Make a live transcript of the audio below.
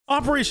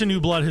Operation New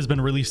Blood has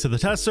been released to the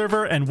test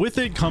server, and with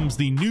it comes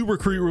the new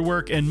recruit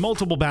rework and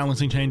multiple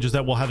balancing changes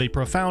that will have a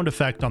profound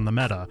effect on the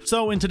meta.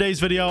 So in today's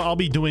video, I'll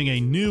be doing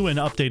a new and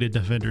updated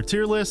defender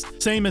tier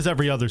list, same as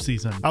every other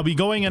season. I'll be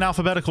going in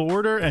alphabetical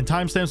order, and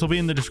timestamps will be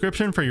in the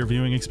description for your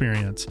viewing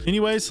experience.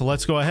 Anyways,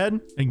 let's go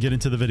ahead and get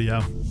into the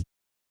video.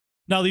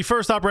 Now, the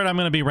first operator I'm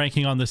going to be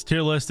ranking on this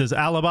tier list is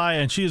Alibi,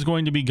 and she is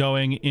going to be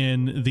going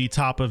in the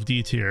top of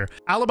D tier.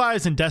 Alibi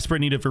is in desperate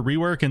need of a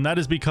rework, and that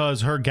is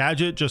because her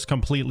gadget just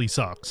completely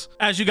sucks.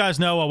 As you guys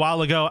know, a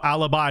while ago,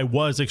 Alibi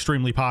was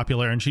extremely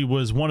popular, and she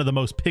was one of the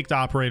most picked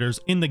operators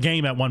in the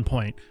game at one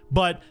point.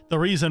 But the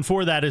reason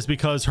for that is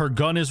because her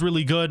gun is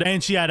really good,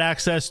 and she had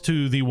access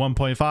to the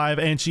 1.5,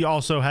 and she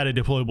also had a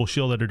deployable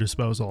shield at her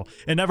disposal.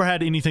 It never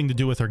had anything to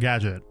do with her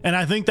gadget. And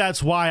I think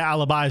that's why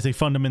Alibi is a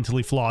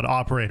fundamentally flawed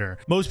operator.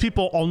 Most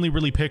people only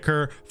really pick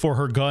her for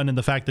her gun and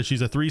the fact that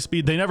she's a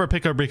 3-speed. They never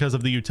pick her because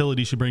of the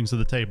utility she brings to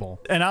the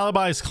table. And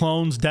Alibi's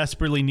clones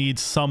desperately need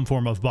some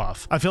form of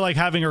buff. I feel like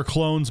having her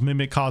clones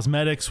mimic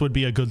cosmetics would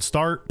be a good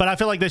start, but I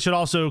feel like they should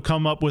also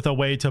come up with a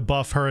way to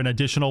buff her in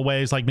additional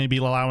ways, like maybe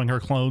allowing her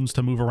clones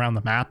to move around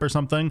the map or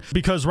something,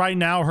 because right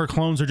now her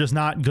clones are just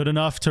not good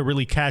enough to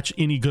really catch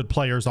any good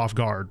players off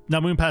guard. Now,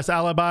 moving past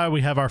Alibi,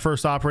 we have our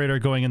first operator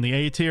going in the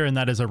A tier, and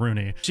that is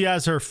Aruni. She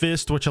has her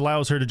fist, which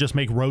allows her to just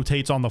make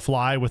rotates on the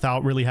fly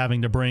without really having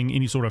to bring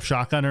any sort of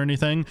shotgun or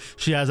anything.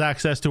 She has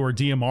access to her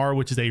DMR,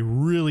 which is a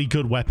really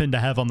good weapon to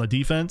have on the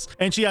defense,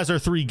 and she has her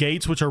 3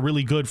 gates, which are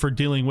really good for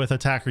dealing with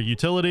attacker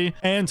utility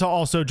and to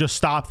also just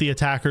stop the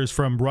attackers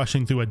from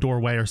rushing through a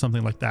doorway or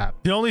something like that.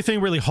 The only thing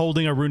really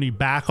holding Aruni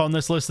back on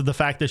this list is the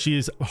fact that she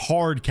is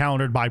hard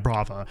countered by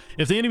Brava.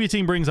 If the enemy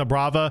team brings a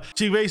Brava,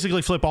 she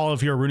basically flip all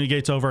of your Aruni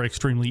gates over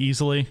extremely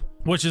easily,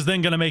 which is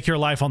then going to make your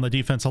life on the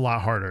defense a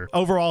lot harder.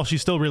 Overall,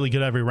 she's still really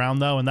good every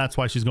round though, and that's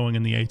why she's going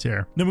in the A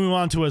tier. Then move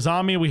on to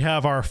Azami. We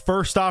have our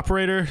first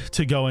operator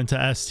to go into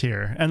S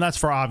tier, and that's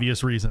for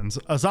obvious reasons.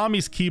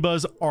 Azami's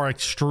Kibas are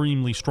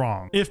extremely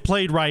strong. If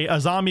played right,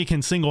 Azami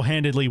can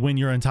single-handedly win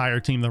your entire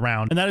team the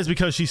round, and that is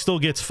because she still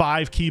gets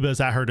 5 Kibas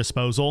at her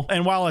disposal.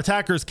 And while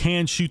attackers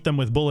can shoot them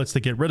with bullets to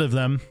get rid of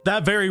them,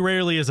 that very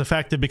rarely is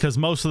effective because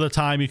most of the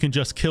time you can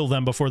just kill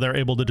them before they're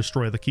able to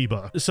destroy the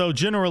Kiba. So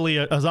generally,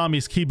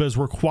 Azami's Kibas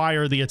require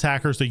the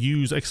attackers to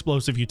use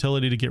explosive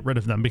utility to get rid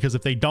of them, because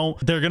if they don't,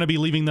 they're going to be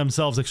leaving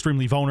themselves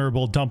extremely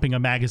vulnerable, dumping a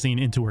magazine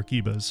into her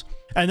Kibas.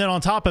 And then on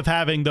top of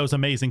having those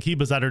amazing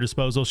Kibas at her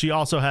disposal, she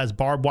also has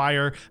barbed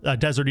wire, a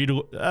desert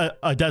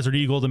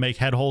eagle to make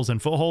head holes and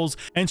foot holes,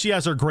 and she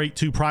has her great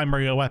 2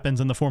 primary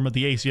weapons in the form of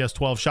the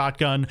ACS-12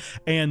 shotgun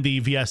and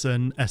the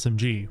VSN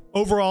SMG.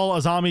 Overall,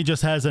 Azami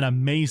just has an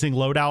amazing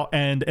loadout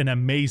and an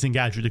amazing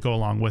gadget to go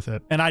along with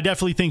it. And I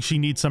definitely think she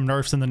needs some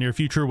nerfs in the near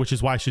future, which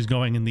is why she's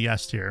going in the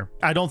S tier.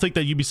 I don't think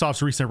that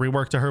Ubisoft's recent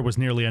rework to her was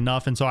nearly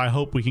enough, and so I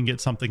hope we can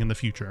get something in the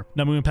future.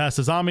 Now, moving past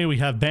Azami, we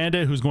have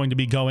Bandit, who's going to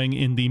be going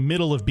in the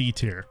middle of B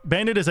tier.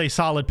 Bandit is a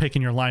solid pick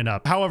in your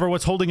lineup. However,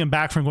 what's holding him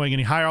back from going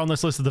any higher on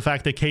this list is the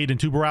fact that Cade and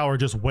Tubarao are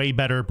just way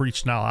better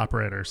breach style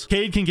operators.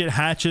 Cade can get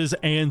hatches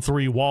and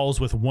 3 walls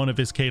with one of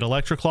his Cade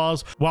Electra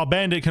Claws, while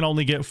Bandit can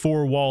only get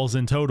 4 walls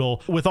in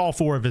total with all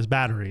 4 of his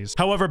batteries.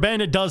 However,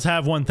 Bandit does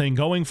have one thing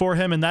going for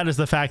him, and that is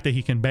the fact that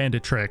he can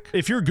bandit trick.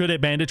 If you're good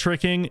at bandit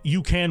tricking,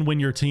 you can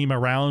win your team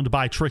around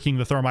by tricking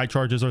the thermite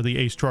charges or the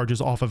ace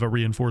charges off of a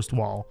reinforced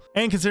wall.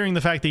 And considering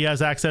the fact that he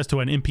has access to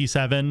an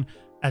MP7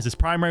 as his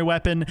primary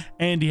weapon,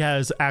 and he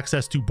has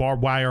access to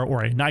barbed wire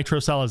or a nitro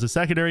cell as his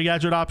secondary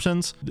gadget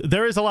options,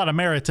 there is a lot of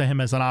merit to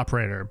him as an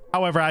operator.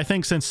 However, I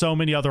think since so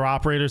many other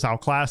operators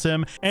outclass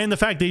him, and the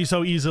fact that he's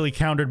so easily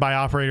countered by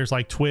operators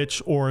like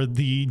Twitch or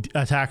the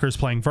attackers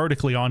playing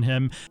vertically on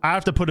him, I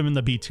have to put him in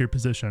the B tier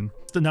position.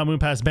 Now, moving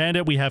past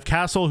Bandit, we have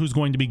Castle, who's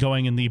going to be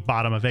going in the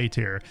bottom of A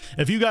tier.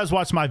 If you guys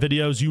watch my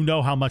videos, you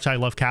know how much I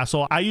love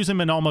Castle. I use him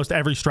in almost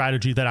every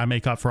strategy that I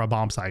make up for a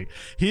bomb site.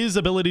 His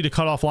ability to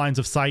cut off lines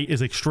of sight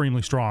is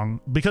extremely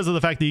strong because of the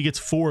fact that he gets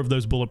 4 of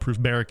those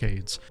bulletproof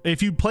barricades.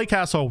 If you play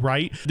Castle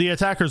right, the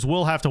attackers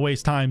will have to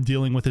waste time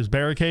dealing with his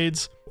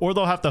barricades, or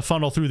they'll have to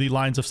funnel through the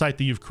lines of sight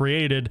that you've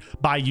created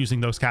by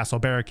using those castle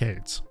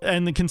barricades.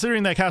 And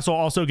considering that Castle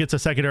also gets a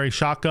secondary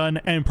shotgun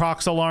and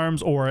prox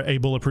alarms or a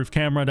bulletproof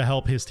camera to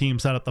help his team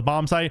set up the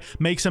bomb site,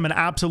 makes him an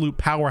absolute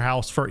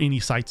powerhouse for any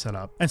site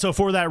setup. And so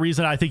for that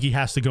reason, I think he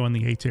has to go in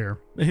the A tier.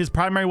 His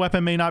primary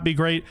weapon may not be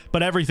great,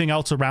 but everything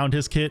else around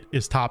his kit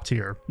is top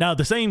tier. Now,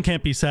 the same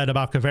can't be said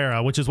about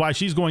Caveira, which is why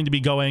she's going to be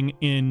going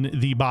in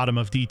the bottom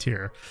of D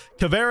tier.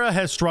 Caveira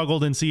has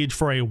struggled in Siege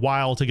for a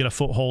while to get a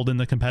foothold in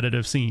the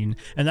competitive scene,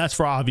 and that's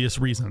for obvious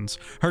reasons.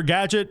 Her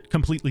gadget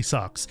completely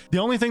sucks. The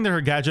only thing that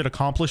her gadget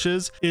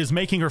accomplishes is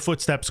making her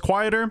footsteps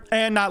quieter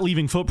and not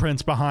leaving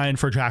footprints behind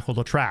for Jackal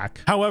to track.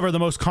 However, the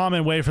most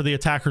common way for the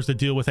attackers to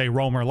deal with a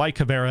roamer like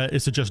Caveira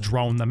is to just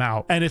drone them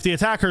out. And if the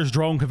attackers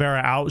drone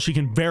Caveira out, she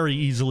can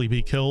very easily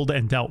be killed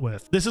and dealt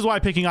with. This is why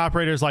picking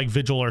operators like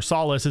Vigil or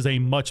Solis is a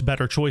much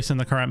better choice in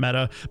the current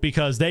meta,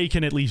 because they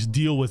can at least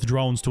deal with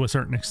drones to a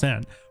certain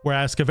extent,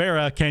 whereas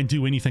Caveira can't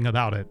do anything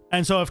about it.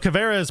 And so if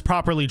Caveira is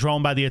properly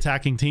droned by the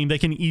attacking team, they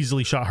can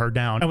easily shut her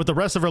down. And with the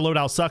rest of her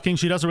loadout sucking,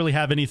 she doesn't really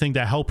have anything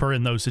to help her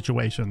in those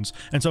situations.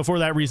 And so for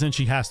that reason,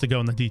 she has to go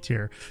in the D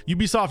tier.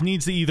 Ubisoft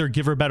needs to either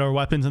give her better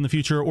weapons in the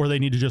future, or they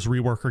need to just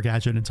rework her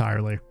gadget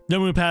entirely.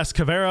 Then we pass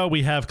Caveira,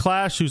 we have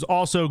Clash, who's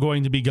also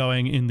going to be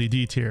going in the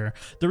D tier.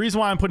 The reason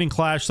why I'm putting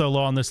Clash so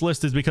low on this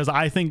list is because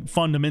I think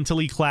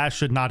fundamentally Clash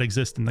should not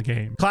exist in the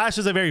game. Clash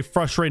is a very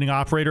frustrating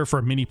operator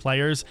for many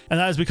players, and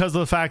that is because of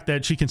the fact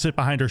that she can sit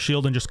behind her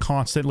shield and just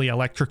constantly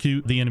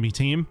electrocute the enemy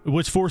team,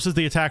 which forces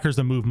the attackers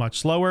to move much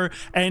slower,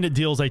 and it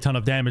deals a ton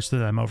of damage to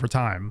them over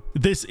time.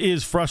 This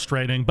is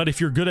frustrating, but if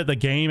you're good at the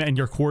game and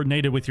you're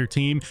coordinated with your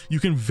team, you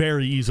can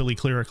very easily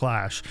clear a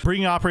Clash.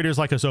 Bringing operators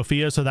like a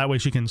Sophia so that way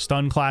she can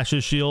stun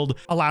Clash's shield,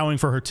 allowing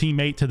for her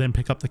teammate to then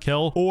pick up the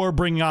kill, or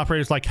bringing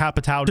operators like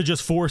Kapkan to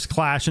just force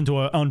Clash into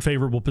an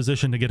unfavorable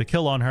position to get a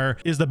kill on her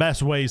is the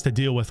best ways to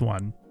deal with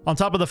one. On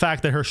top of the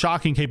fact that her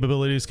shocking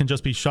capabilities can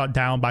just be shut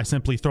down by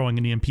simply throwing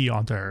an EMP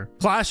onto her.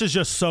 Clash is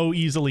just so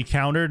easily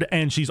countered,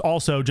 and she's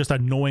also just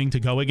annoying to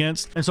go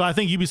against. And so I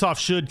think Ubisoft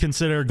should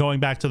consider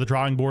going back to the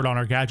drawing board on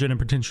her gadget and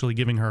potentially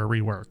giving her a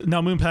rework.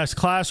 Now, moving past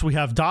Clash, we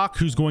have Doc,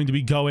 who's going to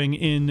be going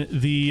in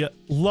the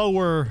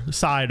lower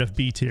side of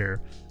B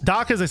tier.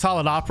 Doc is a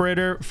solid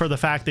operator for the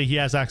fact that he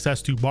has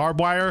access to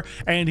barbed wire,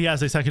 and he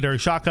has a secondary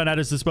shotgun at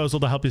his disposal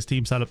to help his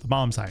team set up the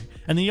bomb site.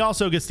 And then he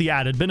also gets the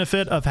added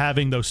benefit of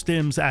having those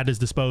stims at his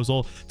disposal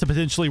to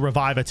potentially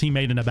revive a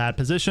teammate in a bad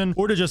position,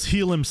 or to just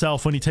heal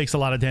himself when he takes a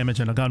lot of damage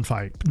in a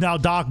gunfight. Now,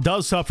 Doc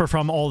does suffer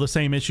from all the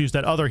same issues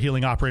that other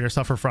healing operators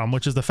suffer from,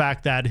 which is the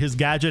fact that his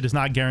gadget is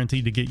not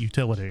guaranteed to get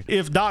utility.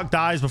 If Doc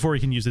dies before he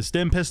can use his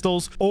stim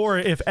pistols, or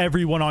if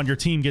everyone on your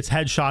team gets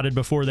headshotted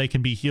before they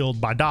can be healed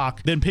by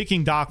Doc, then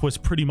picking Doc was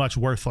pretty much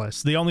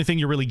worthless. The only thing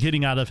you're really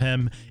getting out of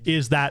him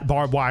is that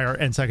barbed wire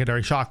and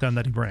secondary shotgun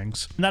that he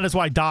brings. And that is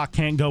why Doc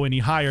can't go any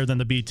higher than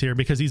the B tier,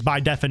 because he's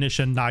by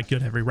definition not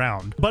good every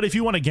round. But if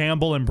you want to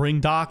gamble and bring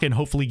Doc and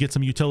hopefully get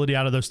some utility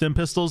out of those stim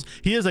pistols,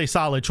 he is a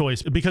solid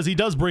choice because he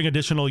does bring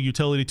additional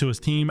utility to his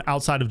team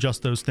outside of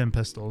just those stim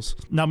pistols.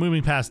 Now,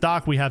 moving past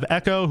Doc, we have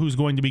Echo, who's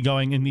going to be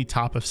going in the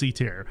top of C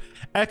tier.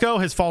 Echo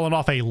has fallen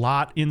off a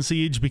lot in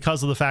Siege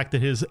because of the fact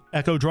that his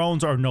Echo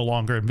drones are no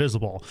longer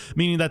invisible,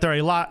 meaning that they're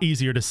a lot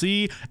easier to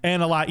see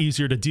and a lot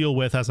easier to deal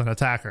with as an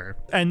attacker.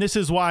 And this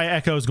is why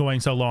Echo is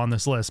going so low on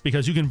this list,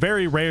 because you can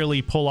very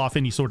rarely pull off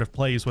any sort of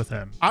plays with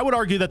him. I would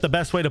argue that the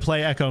best way to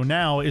play Echo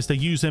now is to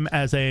use him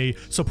as a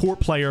support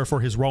player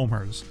for his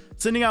roamers.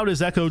 Sending out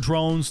his Echo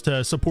drones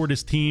to support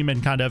his team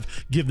and kind of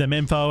give them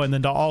info, and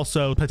then to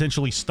also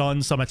potentially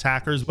stun some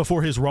attackers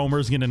before his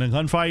roamers get in a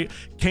gunfight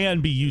can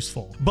be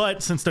useful.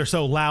 But since they're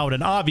so loud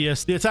and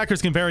obvious, the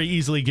attackers can very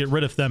easily get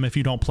rid of them if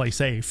you don't play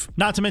safe.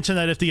 Not to mention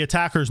that if the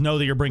attackers know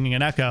that you're bringing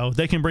an Echo,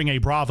 they can bring a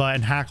Brava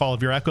and hack all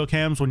of your Echo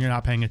cams when you're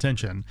not paying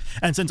attention.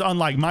 And since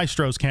unlike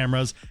Maestro's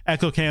cameras,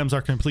 Echo cams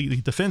are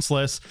completely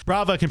defenseless,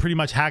 Brava can pretty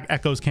much hack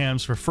Echo's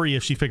cams for free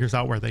if she figures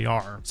out where they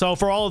are. So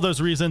for all of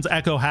those reasons,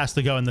 Echo has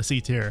to go in the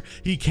C tier.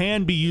 He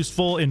can be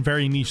useful in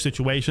very niche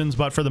situations,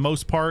 but for the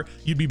most part,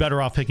 you'd be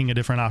better off picking a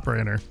different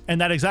operator.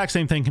 And that exact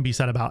same thing can be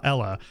said about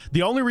Ela.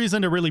 The only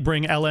reason to really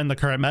bring Ela in the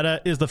current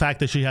meta is the fact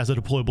that she has a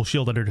deployable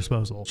shield at her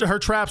disposal. Her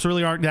traps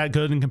really aren't that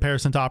good in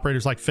comparison to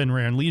operators like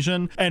Fenrir and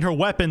Lesion, and her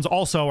weapons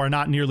also are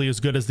not nearly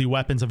as good as the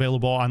weapons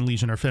available on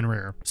Lesion or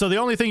Fenrir. So the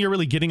only thing you're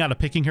really getting out of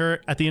picking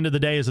her at the end of the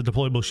day is a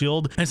deployable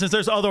shield. And since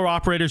there's other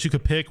operators you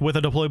could pick with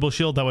a deployable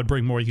shield that would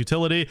bring more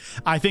utility,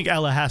 I think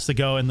Ela has to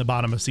go in the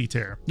bottom of C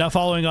tier. Now,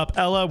 following up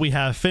Ela, we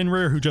have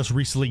Fenrir, who just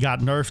recently got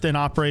nerfed in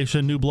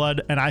Operation New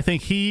Blood, and I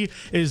think he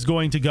is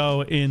going to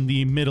go in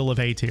the middle of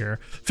A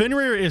tier.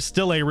 Fenrir is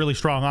still a really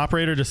strong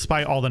operator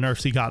despite all the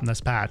nerfs he got in this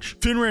patch.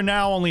 Fenrir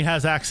now only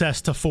has access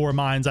to 4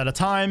 mines at a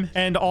time,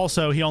 and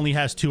also he only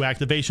has 2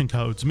 activation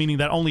codes, meaning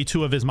that only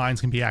 2 of his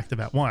mines can be active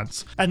at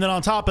once. And then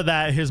on top of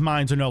that, his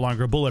mines are no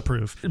longer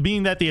bulletproof,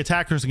 meaning that the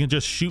attackers can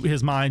just shoot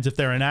his mines if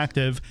they're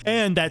inactive,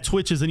 and that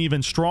Twitch is an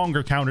even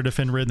stronger counter to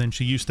Fenrir than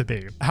she used to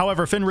be.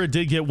 However, Fenrir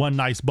did get one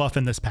nice buff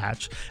in this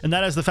patch, and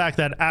that is the fact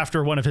that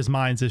after one of his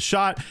mines is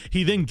shot,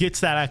 he then gets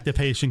that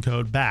activation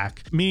code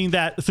back, meaning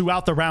that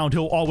throughout the round,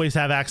 he'll always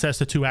have access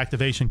to 2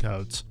 activation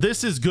codes.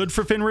 This is good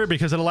for Fenrir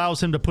because it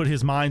allows him to put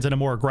his mines in a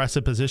more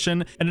aggressive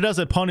position, and it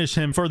doesn't punish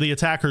him for the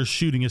attackers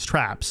shooting his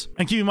traps.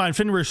 And keep in mind,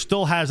 Fenrir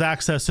still has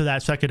access to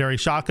that secondary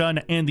shotgun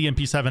and the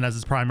MP7 as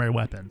his primary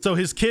weapon. So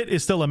his kit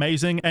is still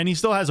amazing, and he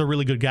still has a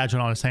really good gadget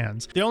on his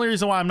hands. The only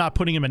reason why I'm not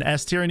putting him in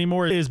S tier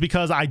anymore is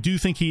because I do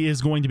think he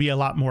is going to be a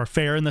lot more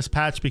fair in this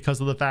patch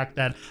because of the fact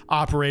that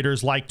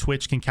operators like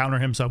Twitch can counter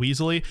him so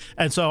easily.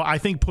 And so I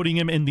think putting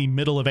him in the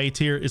middle of A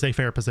tier is a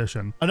fair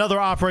position.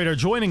 Another operator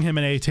joining him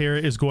in A tier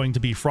is going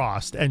to be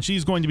Frost, and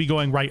she's going to be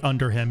going right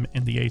under him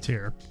in the A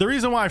tier. The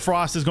reason why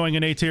Frost is going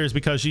in A tier is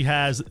because she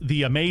has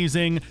the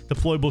amazing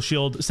deployable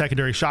shield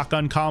secondary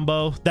shotgun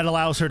combo that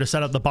allows her to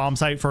set up the bomb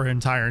site for her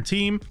entire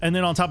team. And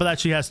then on top of that,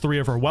 she has 3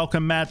 of her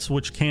welcome mats,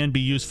 which can be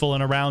useful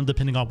in a round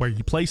depending on where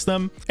you place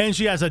them. And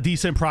she has a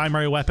decent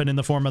primary weapon in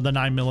the form of the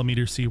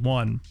 9mm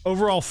C1.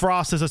 Overall,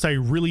 Frost is just a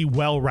really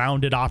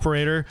well-rounded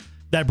operator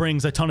that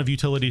brings a ton of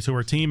utility to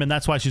her team, and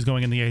that's why she's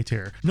going in the A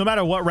tier. No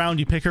matter what round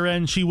you pick her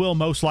in, she will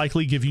most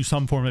likely give you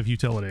some form of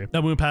utility. Now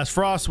moving past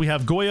Frost, we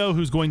have Goyo,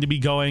 who's going to be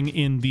going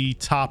in the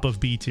top of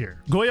B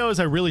tier. Goyo is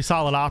a really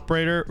solid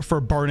operator for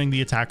burning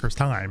the attacker's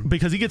time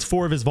because he gets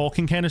 4 of his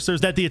Vulcan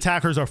canisters that the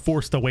attackers are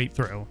forced to wait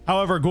through.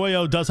 However,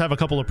 Goyo does have a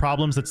couple of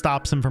problems that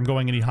stops him from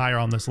going any higher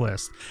on this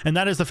list, and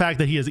that is the fact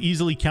that he is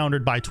easily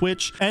countered by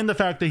Twitch and the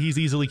fact that he's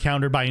easily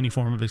countered by any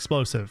form of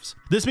explosives.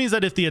 This means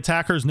that if the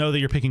attackers know that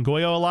you're picking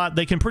Goyo a lot,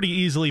 they can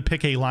pretty easily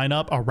pick a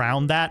lineup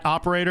around that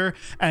operator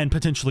and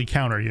potentially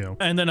counter you.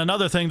 And then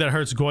another thing that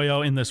hurts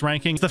Goyo in this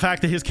ranking is the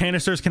fact that his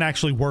canisters can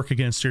actually work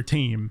against your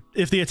team.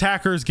 If the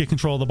attackers get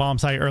control of the bomb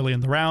site early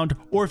in the round,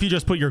 or if you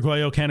just put your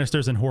Goyo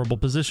canisters in horrible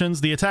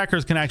positions, the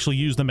attackers can actually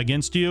use them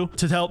against you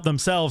to help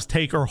themselves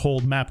take or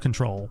hold map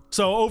control.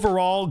 So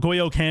overall,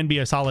 Goyo can be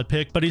a solid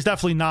pick, but he's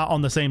definitely not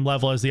on the same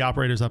level as the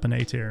operators up in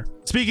A tier.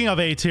 Speaking of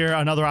A tier,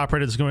 another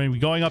operator that's going to be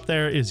going up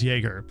there is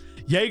Jager.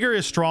 Jager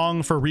is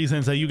strong for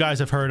reasons that you guys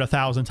have heard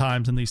 1,000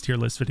 times in these tier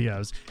list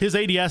videos. His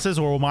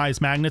ADSs or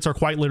Wise magnets are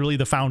quite literally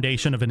the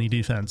foundation of any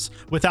defense.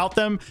 Without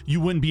them, you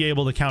wouldn't be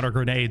able to counter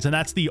grenades, and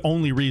that's the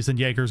only reason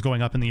Jager's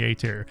going up in the A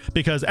tier,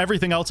 because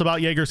everything else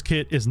about Jager's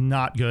kit is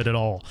not good at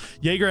all.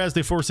 Jager has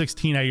the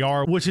 416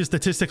 AR, which is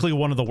statistically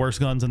one of the worst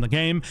guns in the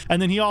game,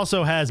 and then he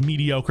also has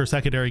mediocre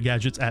secondary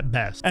gadgets at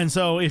best. And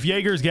so if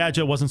Jager's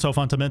gadget wasn't so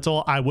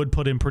fundamental, I would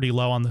put him pretty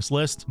low on this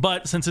list,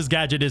 but since his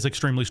gadget is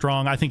extremely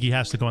strong, I think he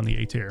has to go in the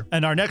A tier.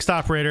 And our next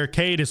operator,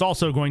 Cade, is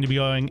also going to be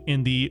going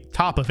in the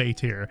top of A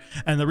tier.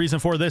 And the reason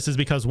for this is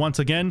because, once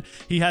again,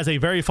 he has a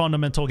very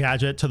fundamental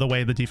gadget to the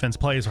way the defense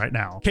plays right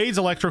now. Cade's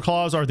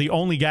Electroclaws are the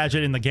only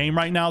gadget in the game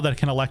right now that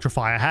can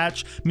electrify a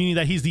hatch, meaning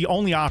that he's the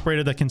only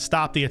operator that can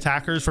stop the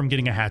attackers from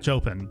getting a hatch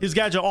open. His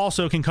gadget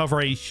also can cover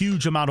a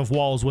huge amount of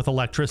walls with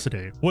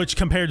electricity, which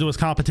compared to his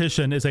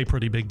competition is a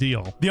pretty big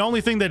deal. The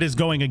only thing that is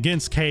going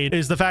against Cade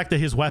is the fact that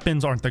his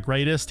weapons aren't the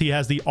greatest. He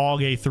has the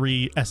AUG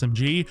A3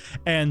 SMG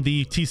and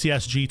the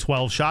TCS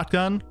G12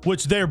 shotgun,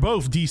 which they're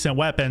both decent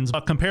weapons,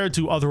 but compared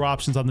to other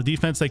options on the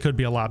defense, they could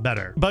be a lot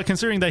better. But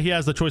considering that he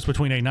has the choice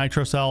between a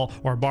nitro cell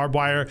or barbed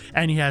wire,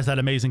 and he has that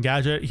amazing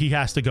gadget, he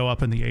has to go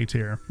up in the A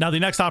tier. Now, the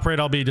next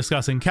operator I'll be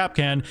discussing,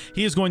 Kapkan,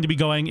 he is going to be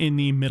going in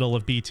the middle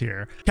of B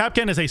tier.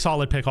 Kapkan is a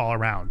solid pick all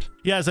around.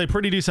 He has a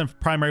pretty decent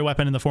primary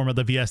weapon in the form of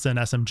the VSN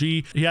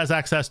SMG. He has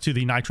access to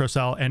the nitro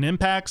cell and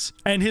impacts,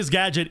 and his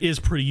gadget is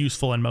pretty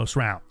useful in most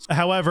rounds.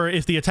 However,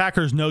 if the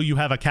attackers know you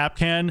have a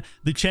Kapkan,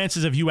 the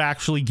chances of you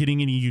actually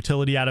getting any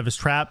utility out of his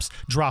traps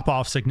drop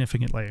off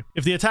significantly.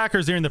 If the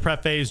attackers during the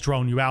prep phase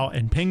drone you out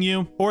and ping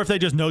you, or if they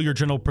just know your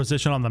general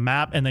position on the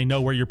map and they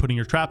know where you're putting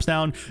your traps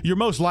down, you're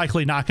most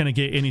likely not going to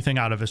get anything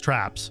out of his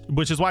traps,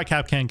 which is why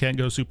Kapkan can't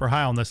go super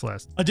high on this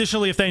list.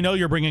 Additionally, if they know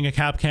you're bringing a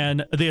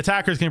Kapkan, the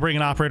attackers can bring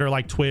an operator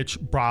like Twitch,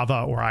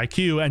 Brava, or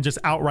IQ and just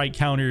outright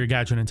counter your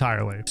gadget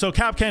entirely. So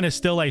Kapkan is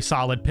still a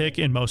solid pick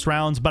in most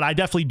rounds, but I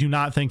definitely do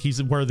not think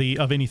he's worthy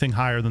of anything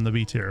higher than the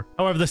B tier.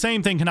 However, the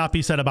same thing cannot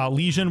be said about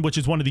Lesion, which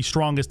is one of the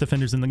strongest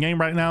defenders in the game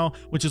right now,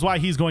 which is why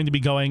he's going to be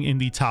going in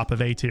the top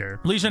of A tier.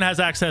 Lesion has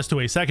access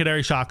to a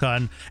secondary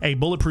shotgun, a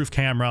bulletproof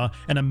camera,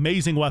 an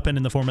amazing weapon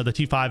in the form of the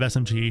T5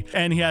 SMG,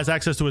 and he has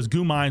access to his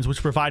goo mines,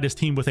 which provide his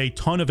team with a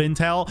ton of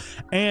intel,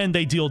 and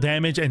they deal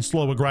damage and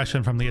slow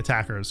aggression from the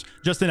attackers.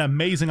 Just an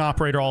amazing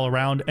operator all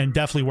around, and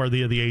definitely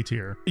worthy of the A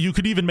tier. You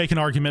could even make an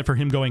argument for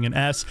him going in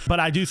S, but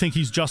I do think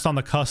he's just on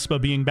the cusp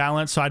of being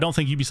balanced, so I don't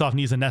think Ubisoft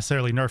needs to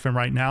necessarily nerf him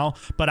right now,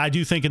 but I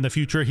do think in the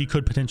future he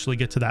could potentially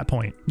get to that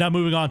point. Now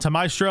moving on to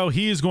Maestro,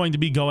 he is going to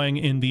be going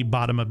in the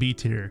bottom of B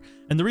tier.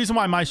 And the reason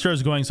why Maestro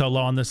is going so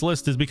low on this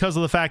list is because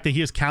of the fact that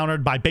he is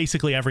countered by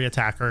basically every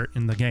attacker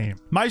in the game.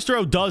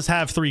 Maestro does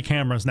have 3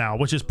 cameras now,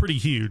 which is pretty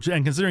huge,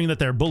 and considering that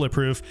they're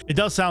bulletproof, it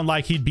does sound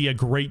like he'd be a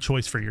great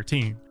choice for your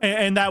team.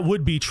 And that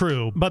would be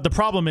true, but the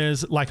problem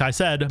is, like I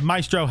said,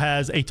 Maestro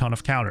has a ton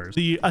of counters.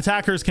 The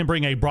attackers can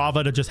bring a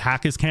Brava to just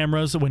hack his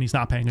cameras when he's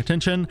not paying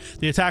attention.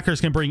 The attackers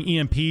can bring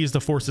EMPs to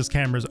force his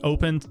cameras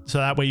open, so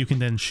that way you can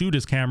then shoot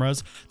his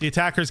cameras. The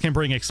attackers can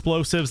bring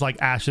explosives like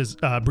Ash's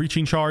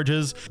breaching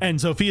charges and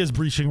Sophia's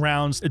breaching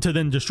rounds to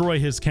then destroy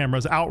his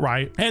cameras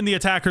outright. And the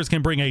attackers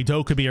can bring a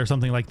Dokkaebi or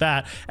something like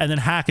that and then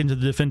hack into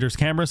the defender's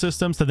camera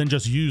systems to then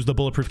just use the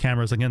bulletproof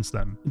cameras against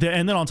them.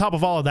 And then on top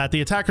of all of that, the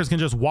attackers can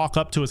just walk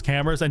up to his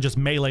cameras and just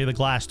melee the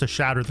glass to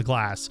shatter the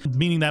glass,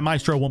 meaning that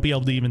Maestro Maestro won't be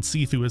able to even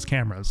see through his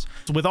cameras.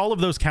 So with all of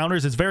those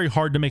counters, it's very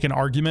hard to make an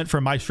argument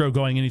for Maestro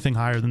going anything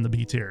higher than the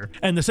B tier.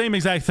 And the same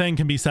exact thing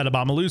can be said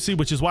about Melusi,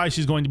 which is why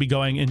she's going to be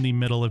going in the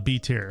middle of B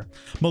tier.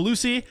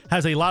 Melusi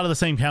has a lot of the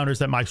same counters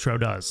that Maestro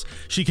does.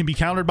 She can be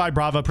countered by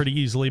Brava pretty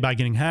easily by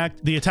getting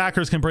hacked. The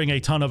attackers can bring a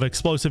ton of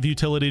explosive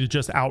utility to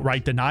just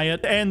outright deny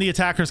it, and the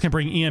attackers can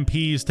bring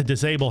EMPs to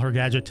disable her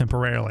gadget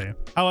temporarily.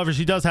 However,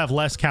 she does have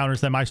less counters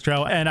than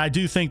Maestro, and I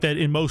do think that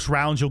in most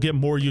rounds you'll get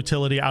more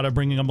utility out of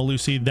bringing a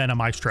Melusi than a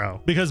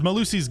Maestro, because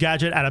Melusi's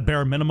gadget at a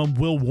bare minimum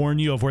will warn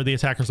you of where the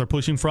attackers are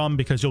pushing from,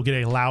 because you'll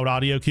get a loud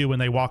audio cue when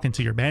they walk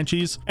into your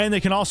Banshees, and they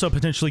can also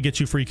potentially get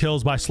you free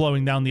kills by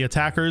slowing down the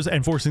attackers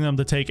and forcing them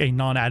to take a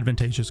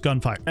non-advantageous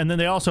gunfight. And then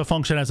they also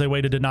function as a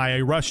way to deny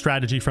a rush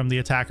strategy from the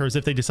attackers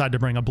if they decide to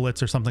bring a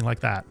blitz or something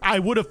like that. I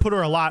would have put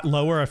her a lot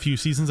lower a few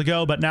seasons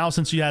ago, but now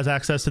since she has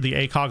access to the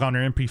ACOG on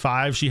her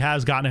MP5, she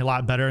has gotten a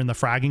lot better in the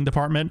fragging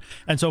department,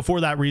 and so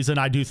for that reason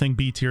I do think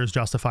B tier is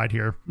justified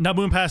here. Now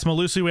moving past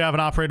Melusi, we have an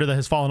operator that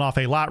has fallen off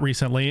a lot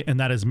recently, and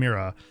that is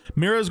Mira.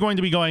 Mira is going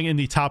to be going in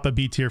the top of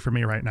B tier for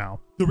me right now.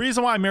 The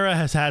reason why Mira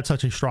has had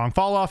such a strong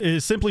fall off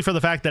is simply for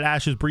the fact that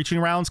Ash's breaching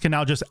rounds can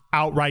now just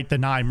outright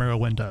deny Mira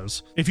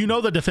windows. If you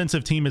know the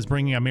defensive team is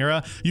bringing a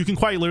Mira, you can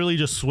quite literally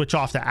just switch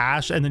off to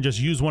Ash and then just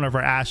use one of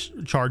her Ash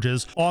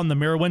charges on the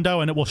Mira window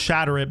and it will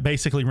shatter it,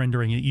 basically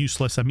rendering it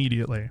useless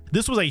immediately.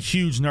 This was a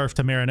huge nerf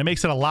to Mira and it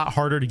makes it a lot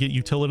harder to get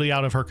utility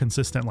out of her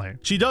consistently.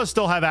 She does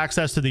still have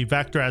access to the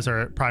Vector as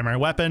her primary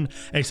weapon,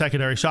 a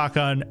secondary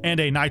shotgun, and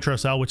a Nitro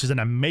Cell, which is an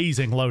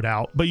amazing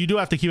loadout, but you do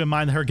have to keep in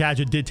mind that her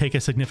gadget did take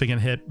a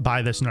significant hit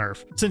by this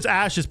nerf. Since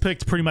Ash is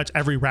picked pretty much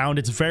every round,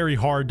 it's very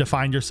hard to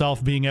find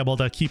yourself being able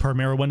to keep her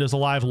Mira windows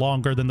alive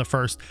longer than the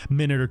first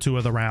minute or two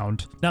of the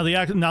round. Now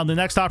the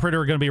next operator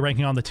we're going to be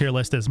ranking on the tier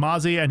list is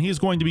Mozzie, and he's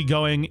going to be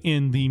going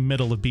in the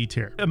middle of B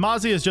tier.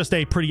 Mozzie is just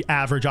a pretty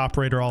average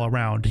operator all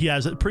around. He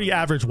has pretty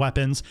average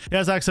weapons. He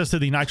has access to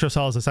the Nitro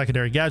Cell as a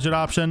secondary gadget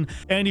option,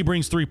 and he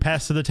brings 3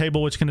 pests to the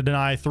table, which can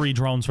deny 3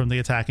 drones from the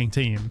attacking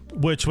team,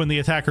 which when the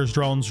attacker's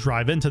drones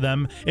drive into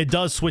them, it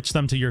does switch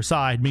them to your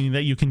side, meaning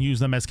that you can use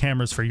them as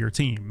cameras for your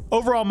team.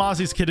 Overall,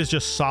 Mozzie's kit is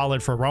just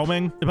solid for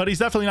roaming, but he's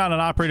definitely not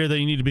an operator that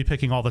you need to be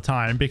picking all the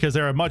time because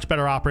there are much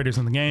better operators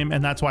in the game,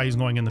 and that's why he's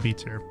going in the B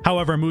tier.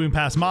 However, moving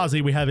past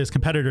Mozzie, we have his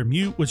competitor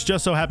Mute, which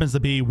just so happens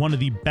to be one of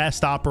the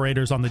best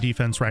operators on the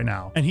defense right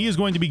now, and he is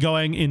going to be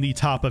going in the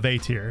top of A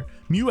tier.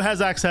 Mute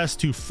has access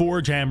to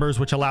 4 jammers,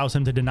 which allows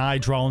him to deny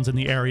drones in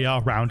the area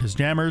around his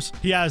jammers.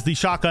 He has the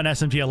shotgun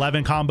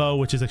SMG-11 combo,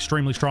 which is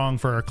extremely strong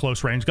for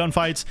close range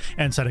gunfights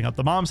and setting up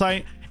the bomb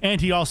site. And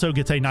he also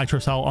gets a Nitro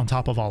Cell on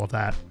top of all of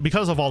that.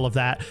 Because of all of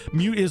that,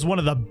 Mute is one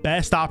of the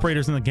best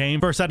operators in the game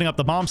for setting up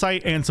the bomb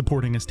site and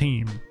supporting his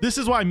team. This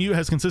is why Mute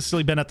has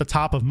consistently been at the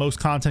top of most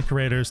content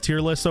creators' tier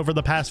lists over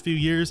the past few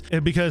years,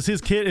 because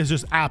his kit is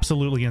just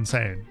absolutely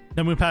insane.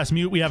 Then we pass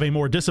Mute, we have a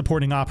more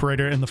disappointing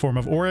operator in the form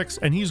of Oryx,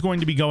 and he's going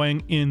to be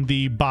going in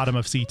the bottom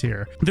of C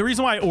tier. The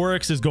reason why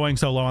Oryx is going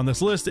so low on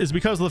this list is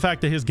because of the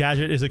fact that his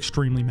gadget is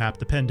extremely map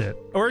dependent.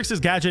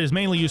 Oryx's gadget is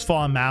mainly useful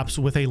on maps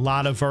with a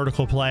lot of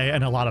vertical play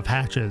and a lot of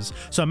hatches,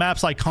 so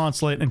maps like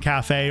Consulate and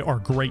Cafe are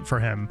great for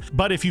him.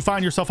 But if you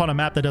find yourself on a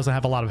map that doesn't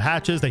have a lot of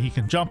hatches that he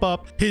can jump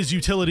up, his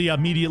utility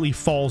immediately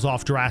falls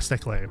off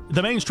drastically.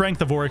 The main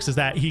strength of Oryx is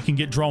that he can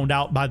get droned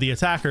out by the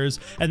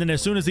attackers, and then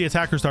as soon as the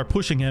attackers start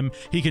pushing him,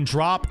 he can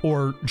drop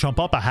or jump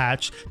up a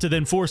hatch to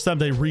then force them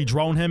to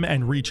re-drone him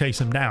and re-chase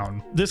him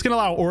down. This can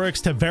allow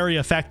Oryx to very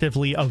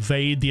effectively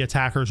evade the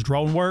attacker's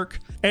drone work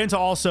and to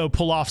also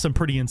pull off some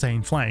pretty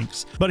insane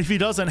flanks. But if he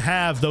doesn't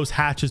have those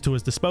hatches to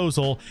his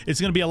disposal, it's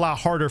going to be a lot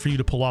harder for you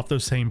to pull off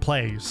those same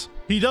plays.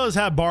 He does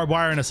have barbed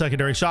wire and a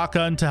secondary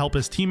shotgun to help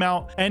his team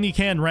out, and he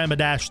can ram a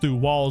dash through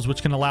walls,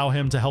 which can allow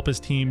him to help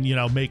his team, you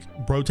know, make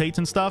rotates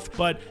and stuff,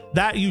 but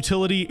that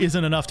utility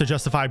isn't enough to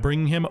justify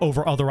bringing him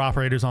over other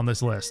operators on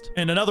this list.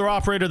 And another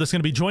operator that's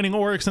going to be joining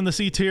Oryx in the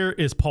C tier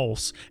is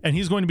Pulse, and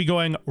he's going to be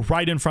going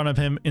right in front of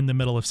him in the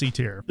middle of C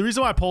tier. The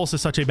reason why Pulse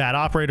is such a bad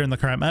operator in the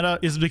current meta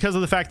is because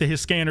of the fact that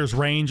his scanner's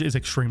range is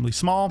extremely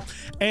small,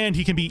 and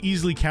he can be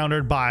easily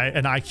countered by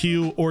an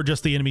IQ or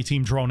just the enemy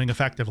team droning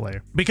effectively.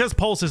 Because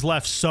Pulse is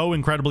left so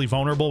incredibly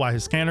vulnerable while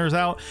his scanner is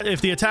out,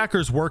 if the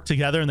attackers work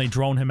together and they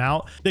drone him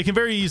out, they can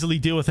very easily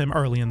deal with him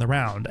early in the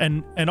round.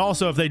 And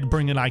also if they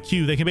bring an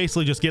IQ, they can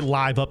basically just get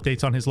live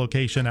updates on his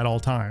location at all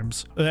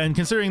times. And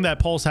considering that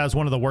Pulse has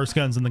one of the worst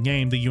guns in the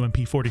game, the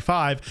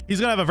UMP-45, he's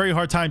gonna have a very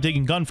hard time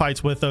taking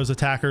gunfights with those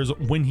attackers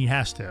when he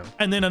has to.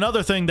 And then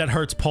another thing that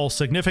hurts Pulse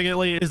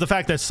significantly is the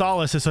fact that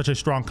Solis is such a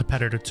strong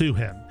competitor to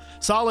him.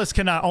 Solis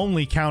can not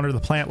only counter the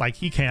plant like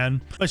he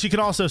can, but she can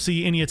also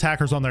see any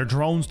attackers on their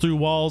drones through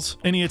walls,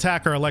 any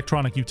attacker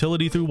electronic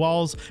utility through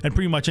walls and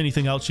pretty much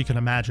anything else she can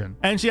imagine.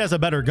 And she has a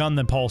better gun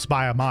than Pulse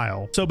by a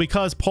mile. So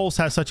because Pulse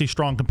has such a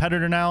strong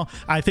competitor now,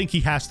 I think he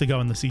has to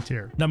go in the C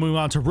tier. Now moving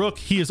on to Rook,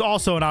 he is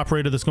also an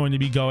operator that's going to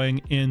be going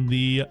in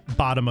the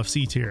bottom of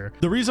C tier.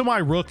 The reason why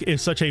Rook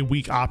is such a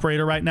weak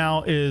operator right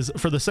now is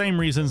for the same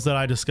reasons that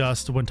I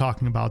discussed when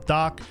talking about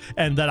Doc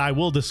and that I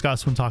will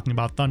discuss when talking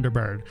about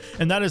Thunderbird.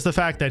 And that is the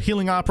fact that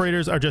healing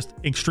operators are just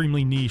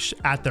extremely niche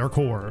at their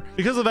core.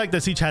 Because of the fact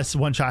that Siege has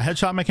one-shot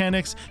headshot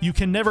mechanics, you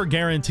can never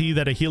guarantee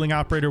that a healing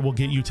operator will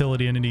get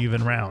utility in an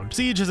even round.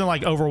 Siege isn't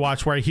like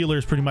Overwatch where a healer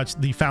is pretty much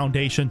the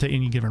foundation to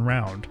any given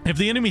round. If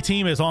the enemy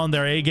team is on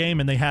their A game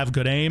and they have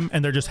good aim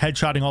and they're just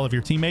headshotting all of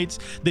your teammates,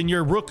 then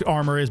your Rook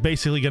armor is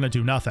basically going to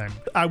do nothing.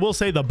 I will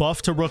say the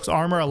buff to Rook's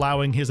armor,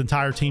 allowing his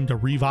entire team to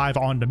revive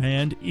on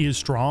demand, is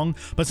strong,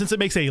 but since it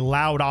makes a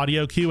loud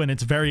audio cue and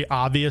it's very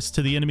obvious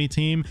to the enemy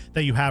team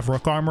that you have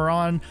Rook armor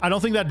on, I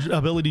don't think that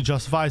ability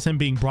justifies him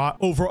being brought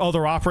over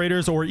other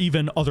operators or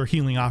even other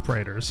healing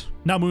operators.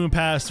 Now moving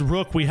past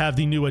Rook, we have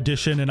the new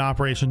addition in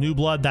Operation New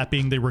Blood, that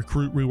being the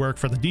recruit rework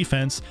for the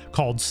defense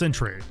called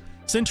Sentry.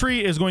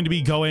 Sentry is going to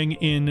be going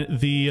in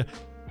the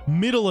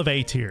middle of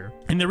A tier.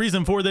 And the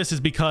reason for this is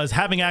because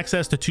having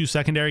access to 2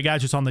 secondary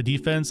gadgets on the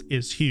defense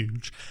is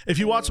huge. If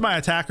you watched my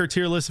attacker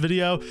tier list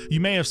video, you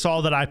may have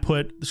saw that I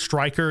put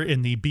Striker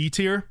in the B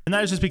tier, and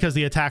that is just because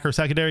the attacker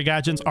secondary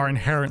gadgets are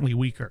inherently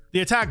weaker. The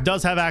attack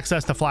does have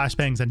access to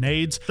flashbangs and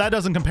nades. That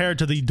doesn't compare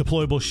to the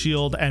deployable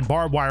shield and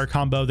barbed wire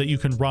combo that you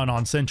can run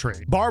on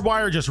Sentry. Barbed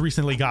wire just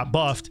recently got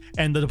buffed,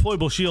 and the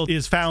deployable shield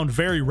is found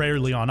very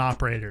rarely on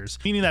operators,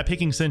 meaning that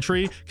picking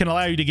Sentry can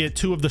allow you to get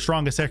 2 of the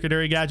strongest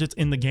secondary gadgets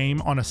in the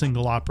game on a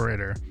single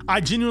operator.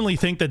 I genuinely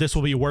think that this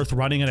will be worth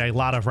running in a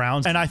lot of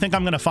rounds, and I think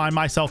I'm going to find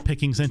myself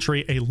picking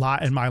Sentry a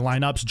lot in my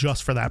lineups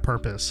just for that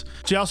purpose.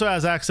 She also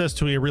has access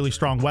to a really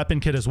strong weapon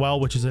kit as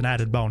well, which is an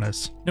added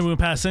bonus. Then moving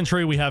past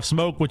Sentry, we have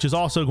Smoke, which is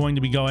also going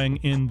to be going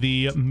in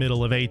the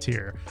middle of A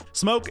tier.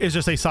 Smoke is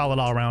just a solid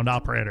all-around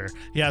operator.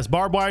 He has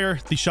barbed wire,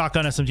 the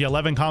shotgun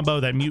SMG-11 combo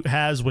that Mute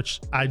has, which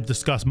I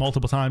discussed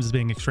multiple times as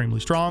being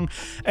extremely strong,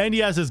 and he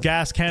has his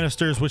gas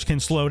canisters, which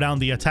can slow down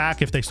the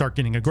attack if they start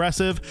getting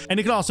aggressive, and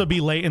it can also be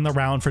late in the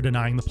round for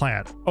denying the plant.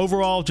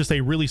 Overall, just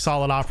a really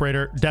solid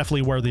operator,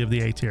 definitely worthy of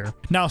the A tier.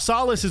 Now,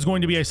 Solis is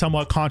going to be a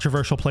somewhat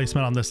controversial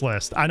placement on this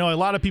list. I know a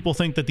lot of people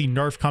think that the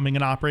nerf coming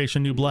in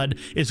Operation New Blood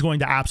is going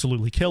to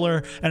absolutely kill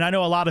her, and I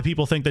know a lot of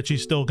people think that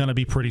she's still going to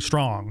be pretty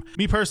strong.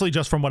 Me personally,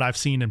 just from what I've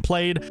seen and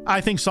played, I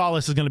think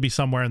Solis is going to be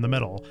somewhere in the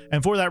middle,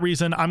 and for that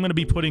reason, I'm going to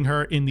be putting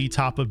her in the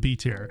top of B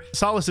tier.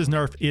 Solis's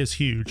nerf is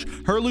huge.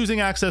 Her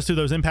losing access to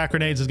those impact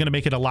grenades is going to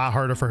make it a lot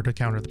harder for her to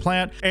counter the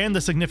plant, and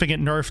the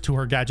significant nerf to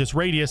her gadget's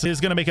radius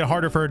is going to make it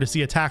harder for her to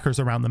see attackers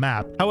around the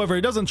map. However,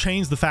 it doesn't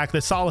change the fact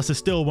that Solis is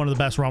still one of the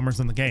best roamers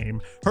in the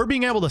game. Her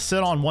being able to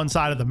sit on one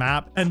side of the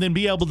map and then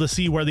be able to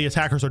see where the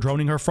attackers are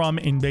droning her from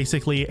in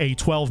basically a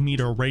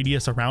 12-meter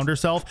radius around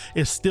herself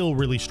is still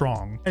really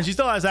strong. And she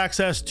still has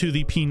access to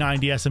the P90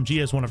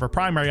 SMG as one of her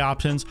primary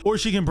options, or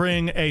she can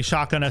bring a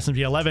shotgun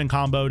SMG-11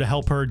 combo to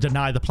help her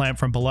deny the plant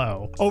from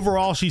below.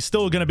 Overall, she's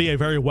still going to be a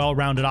very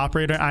well-rounded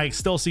operator. I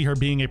still see her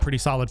being a pretty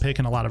solid pick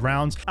in a lot of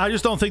rounds. I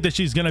just don't think that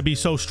she's going to be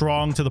so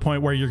strong to the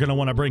point where you're going to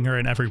want to bring her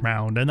in every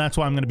round, and that's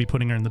why I'm going to be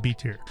putting her in the B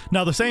tier.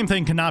 Now, the same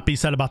thing cannot be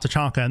said about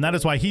Tachanka, and that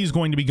is why he's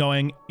going to be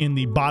going in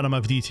the bottom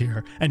of D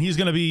tier, and he's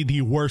going to be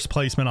the worst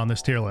placement on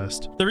this tier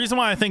list. The reason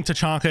why I think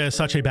Tachanka is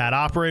such a bad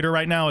operator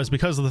right now is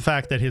because of the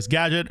fact that his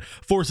gadget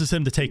forces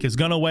him to take his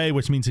gun away,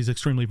 which means he's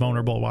extremely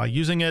vulnerable while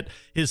using it.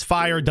 His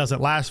fire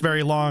doesn't last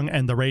very long,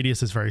 and the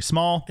radius is very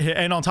small.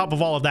 And on top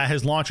of all of that,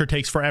 his launcher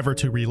takes forever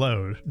to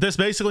reload. This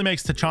basically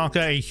makes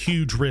Tachanka a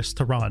huge risk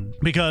to run,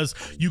 because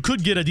you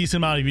could get a decent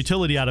amount of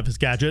utility out of his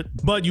gadget,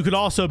 but you could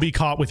also be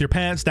caught with your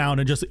pants down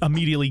and just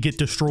immediately get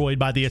destroyed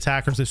by the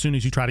attackers as soon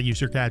as you try to use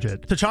your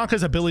gadget.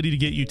 Tachanka's ability to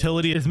get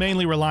utility is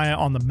mainly reliant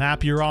on the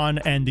map you're on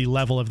and the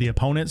level of the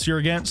opponents you're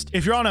against.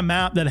 If you're on a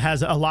map that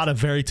has a lot of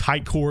very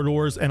tight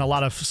corridors and a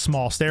lot of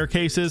small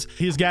staircases,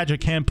 his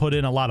gadget can put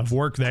in a lot of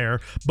work there,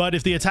 but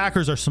if the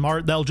attackers are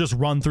smart, they'll just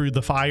run through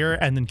the fire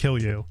and then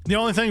kill you. The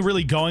only thing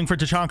really going for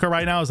Tachanka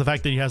right now is the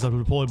fact that he has a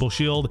deployable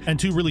shield and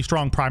 2 really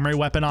strong primary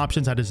weapon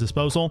options at his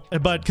disposal,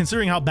 but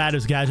considering how bad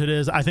his gadget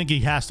is, I think he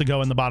has to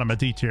go in the bottom of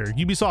D tier.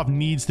 Ubisoft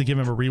needs to give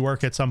him a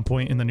rework at some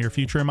point in the near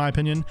future, in my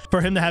opinion,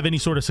 for him to have any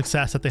sort of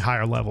success at the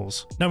higher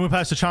levels. Now moving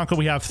past Tachanka,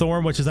 we have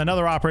Thorn, which is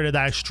another operator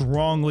that I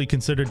strongly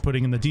considered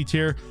putting in the D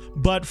tier,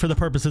 but for the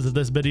purposes of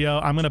this video,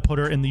 I'm going to put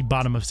her in the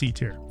bottom of C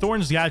tier.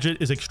 Thorn's gadget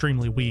is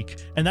extremely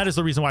weak, and that is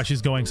the reason why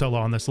she's going so low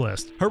on this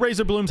list. Her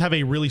razor blooms have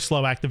a really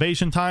slow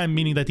activation time,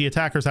 meaning that the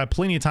attackers have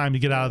plenty of time to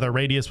get out of their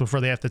radius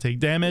before they have to take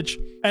damage,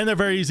 and they're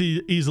very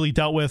easily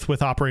dealt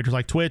with operators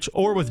like Twitch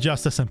or with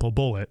just a simple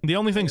bullet. The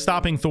only thing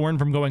stopping stopping Thorn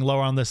from going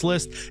lower on this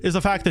list is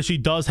the fact that she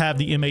does have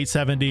the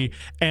M870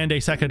 and a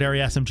secondary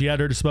SMG at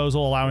her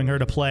disposal, allowing her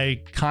to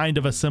play kind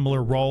of a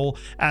similar role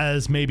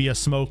as maybe a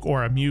smoke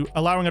or a mute,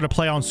 allowing her to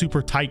play on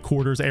super tight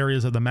quarters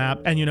areas of the map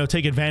and, you know,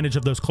 take advantage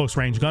of those close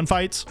range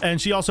gunfights. And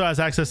she also has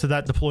access to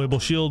that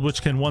deployable shield,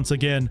 which can once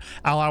again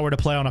allow her to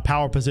play on a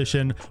power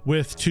position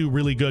with two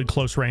really good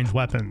close range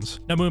weapons.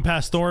 Now moving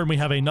past Thorn, we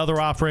have another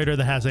operator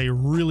that has a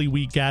really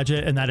weak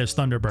gadget, and that is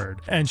Thunderbird.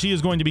 And she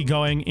is going to be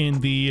going in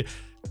the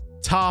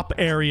top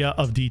area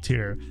of D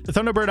tier. The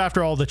Thunderbird,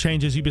 after all the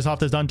changes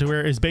Ubisoft has done to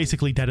her, is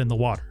basically dead in the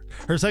water.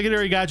 Her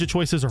secondary gadget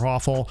choices are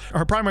awful.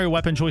 Her primary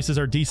weapon choices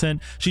are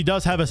decent. She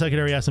does have a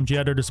secondary SMG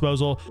at her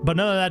disposal, but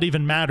none of that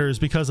even matters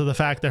because of the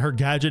fact that her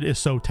gadget is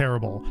so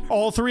terrible.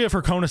 All three of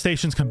her Kona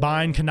stations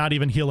combined cannot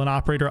even heal an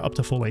operator up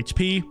to full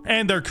HP,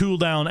 and their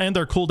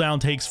cooldown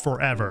takes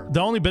forever. The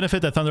only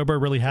benefit that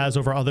Thunderbird really has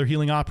over other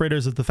healing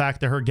operators is the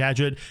fact that her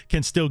gadget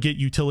can still get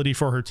utility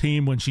for her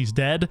team when she's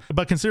dead,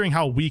 but considering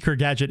how weak her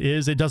gadget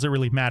is, it doesn't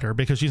really matter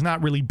because she's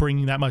not really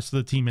bringing that much to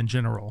the team in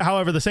general.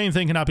 However, the same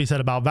thing cannot be said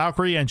about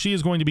Valkyrie, and she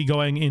is going to be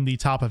going in the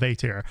top of A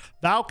tier.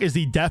 Valk is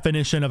the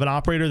definition of an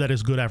operator that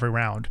is good every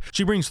round.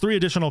 She brings 3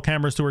 additional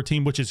cameras to her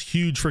team, which is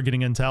huge for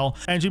getting intel,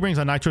 and she brings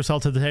a nitro cell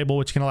to the table,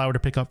 which can allow her to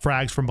pick up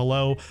frags from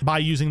below by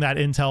using that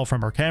intel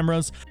from her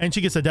cameras. And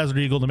she gets a Desert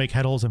Eagle to make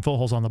head holes and full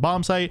holes on the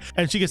bomb site,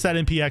 and she gets that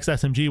MPX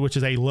SMG, which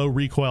is a low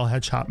recoil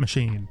headshot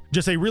machine.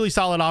 Just a really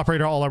solid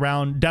operator all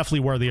around, definitely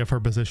worthy of her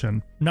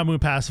position. Now moving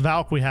past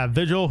Valk, we have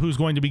Vigil, who's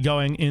going to be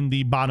going in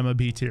the bottom of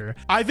B tier.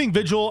 I think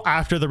Vigil,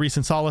 after the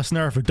recent Solis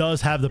nerf,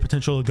 does have the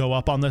potential to go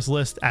up on this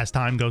list as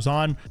time goes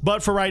on,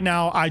 but for right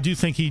now, I do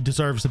think he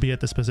deserves to be at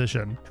this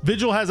position.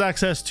 Vigil has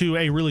access to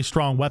a really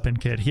strong weapon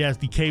kit. He has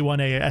the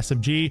K1A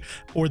SMG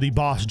or the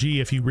Boss G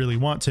if you really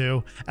want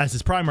to as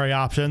his primary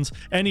options,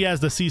 and he has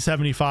the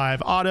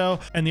C75 auto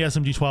and the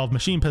SMG-12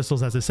 machine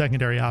pistols as his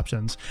secondary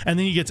options, and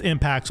then he gets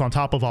impacts on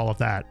top of all of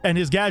that. And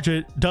his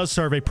gadget does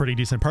serve a pretty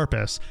decent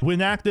purpose.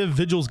 When active,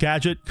 Vigil's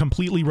gadget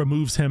completely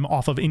removes him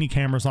off of any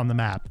cameras on the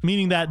map,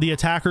 meaning that the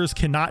attackers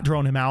cannot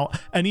drone him out,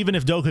 and even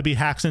if Dokkaebi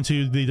hacks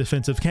into the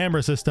defensive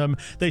camera system,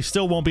 they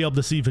still won't be able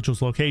to see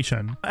Vigil's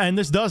location. And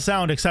this does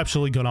sound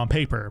exceptionally good on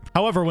paper.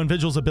 However, when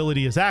Vigil's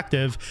ability is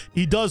active,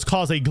 he does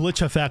cause a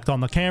glitch effect on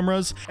the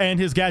cameras, and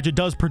his gadget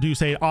does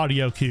produce a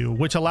audio cue,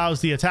 which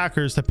allows the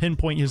attackers to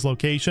pinpoint his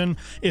location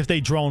if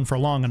they drone for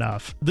long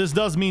enough. This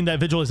does mean that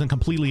Vigil isn't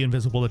completely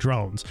invisible to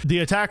drones. The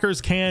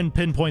attackers can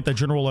pinpoint the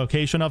general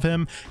location of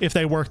him if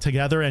they work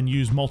together and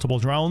use multiple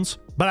drones,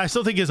 but I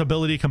still think his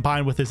ability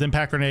combined with his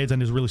impact grenades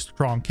and his really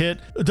strong kit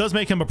does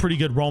make him a pretty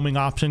good roaming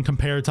option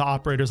compared to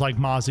operators like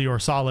Mozzie or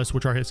Solis,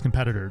 which are his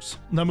competitors.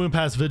 Now moving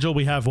past Vigil,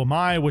 we have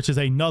Wamai, which is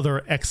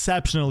another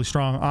exceptionally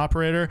strong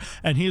operator,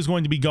 and he is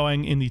going to be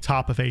going in the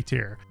top of A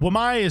tier.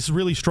 Wamai is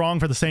really strong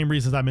for the same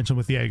reasons I mentioned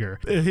with Jager.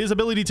 His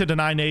ability to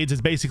deny nades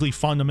is basically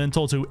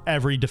fundamental to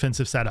every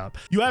defensive setup.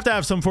 You have to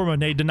have some form of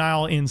nade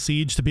denial in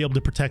Siege to be able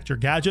to protect your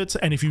gadgets,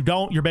 and if you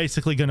don't, you're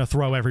basically going to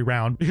throw every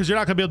round because you're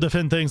not going to be able to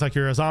defend things like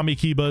your Azami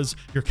Kibas,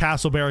 your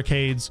castle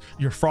barricades,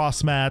 your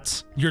frost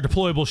mats, your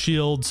deployable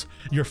shields,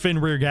 your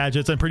Fenrir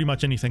gadgets, and pretty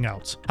much anything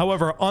else.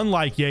 However,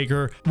 unlike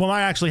Jager, Wamai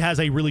actually has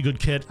a really good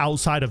kit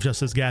outside of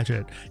just his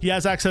gadget. He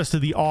has access to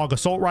the AUG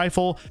assault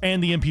rifle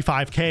and the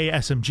MP5K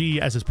SMG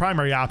as his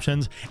primary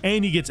options,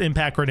 and he gets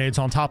impact grenades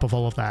on top of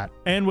all of that.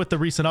 And with the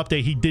recent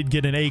update, he did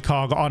get an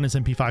ACOG on his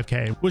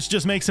MP5K, which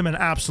just makes him an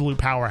absolute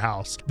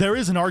powerhouse. There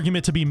is an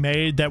argument to be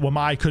made that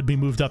Wamai could be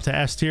moved up to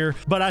S tier,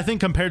 but I think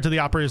compared to the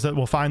operators that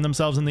will find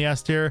themselves in the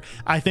S tier,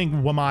 I think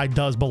Wamai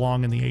does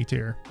belong in the A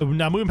tier.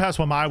 Now moving past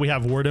Wamai, we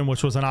have Warden,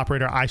 which was an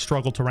operator I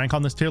struggled to rank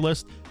on this tier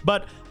list,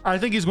 but I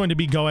think he's going to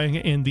be going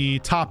in the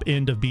top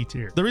end of B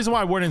tier. The reason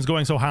why Warden's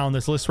going so high on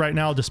this list right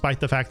now, despite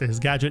the fact that his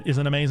gadget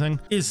isn't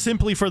amazing, is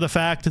simply for the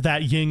fact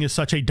that Ying is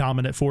such a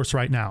dominant force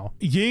right now.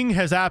 Ying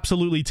has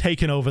absolutely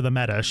taken over the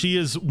meta. She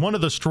is one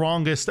of the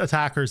strongest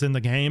attackers in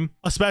the game,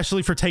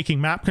 especially for taking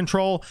map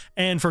control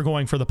and for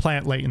going for the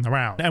plant late in the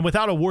round. And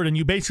without a Warden,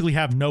 you basically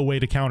have no way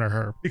to counter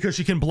her because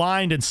she can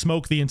blind and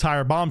smoke the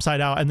entire bomb site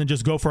out and then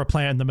just go for a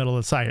plant in the middle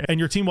of the site, and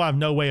your team will have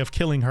no way of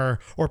killing her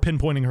or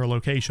pinpointing her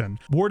location.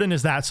 Warden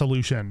is that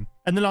solution.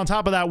 And then on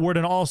top of that,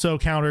 Warden also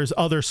counters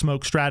other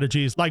smoke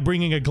strategies like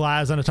bringing a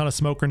Glass and a ton of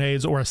smoke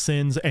grenades or a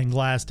Sins and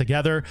Glass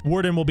together.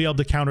 Warden will be able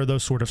to counter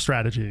those sort of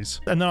strategies.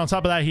 And then on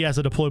top of that, he has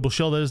a deployable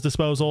shield at his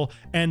disposal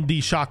and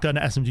the shotgun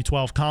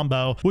SMG-12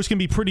 combo, which can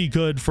be pretty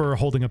good for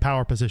holding a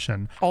power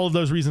position. All of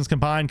those reasons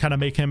combined kind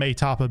of make him a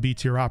top of B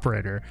tier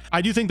operator.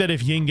 I do think that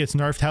if Ying gets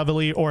nerfed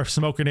heavily or if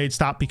smoke grenades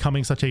stop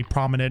becoming such a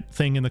prominent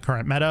thing in the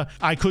current meta,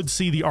 I could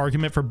see the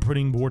argument for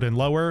putting Warden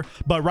lower,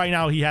 but right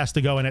now he has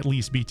to go in at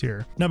least B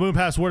tier. Now moving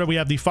past Warden, we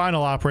have the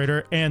final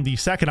operator and the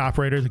second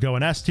operator to go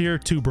in S tier,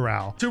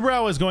 Tubarao.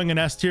 Tubarao is going in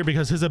S tier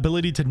because his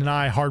ability to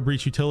deny hard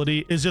breach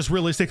utility is just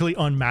realistically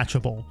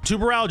unmatchable.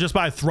 Tubarao, just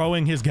by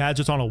throwing his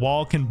gadgets on a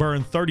wall, can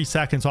burn 30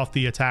 seconds off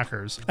the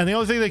attackers. And the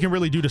only thing they can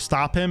really do to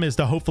stop him is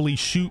to hopefully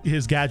shoot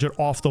his gadget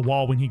off the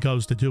wall when he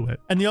goes to do it.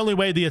 And the only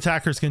way the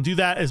attackers can do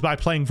that is by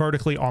playing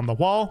vertically on the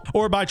wall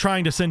or by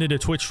trying to send it a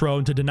Twitch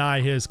drone to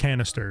deny his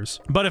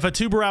canisters. But if a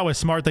Tubarao is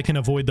smart, they can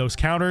avoid those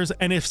counters,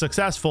 and if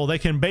successful, they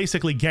can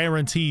basically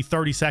guarantee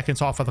 30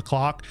 seconds off of the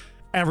clock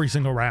every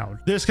single round.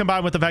 This,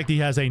 combined with the fact that he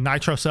has a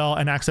nitro cell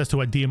and access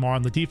to a DMR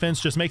on the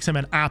defense, just makes him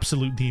an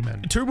absolute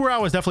demon.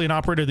 Tubarao is definitely an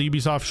operator that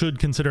Ubisoft should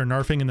consider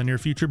nerfing in the near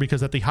future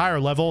because at the higher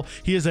level,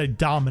 he is a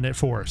dominant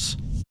force.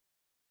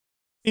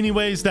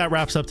 Anyways, that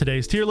wraps up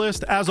today's tier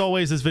list. As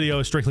always, this video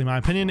is strictly my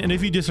opinion, and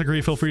if you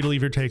disagree, feel free to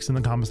leave your takes in the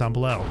comments down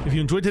below. If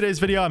you enjoyed today's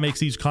video, I make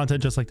siege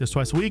content just like this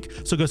twice a week,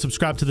 so go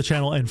subscribe to the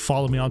channel and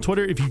follow me on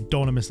Twitter if you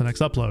don't want to miss the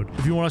next upload.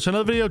 If you want to watch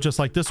another video just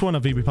like this one,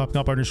 of VB popping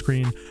up on your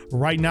screen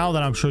right now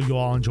that I'm sure you'll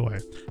all enjoy.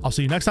 I'll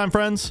see you next time,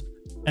 friends,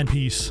 and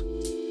peace.